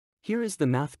Here is the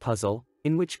math puzzle,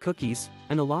 in which cookies,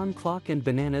 an alarm clock and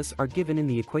bananas are given in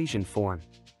the equation form.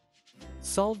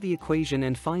 Solve the equation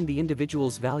and find the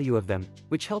individual's value of them,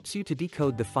 which helps you to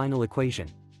decode the final equation.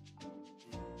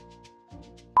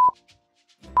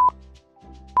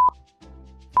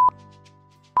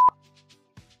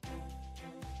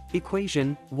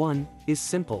 Equation 1 is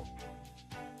simple.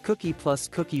 Cookie plus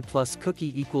cookie plus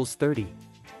cookie equals 30.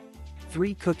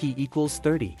 3 cookie equals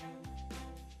 30.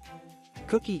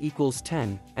 Cookie equals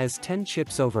 10, as 10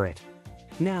 chips over it.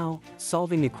 Now,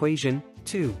 solving equation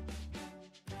 2.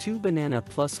 2 banana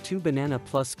plus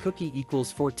cookie equals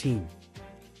 14.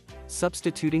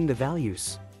 Substituting the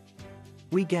values,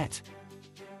 we get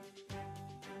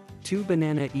 2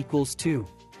 banana equals 2.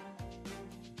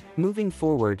 Moving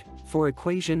forward, for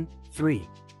equation 3.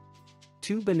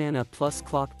 2 banana plus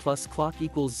clock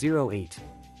equals 08.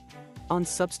 On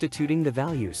substituting the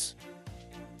values,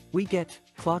 we get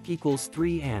clock equals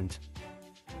 3 and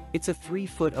it's a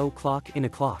 3-foot clock in a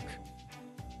clock.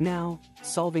 Now,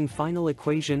 solving final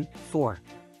equation 4.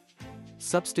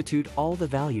 Substitute all the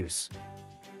values.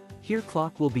 Here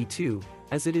clock will be 2,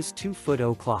 as it is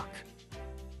 2-foot clock.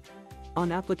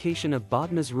 On application of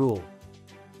Bodmer's rule,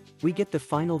 we get the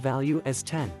final value as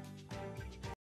 10.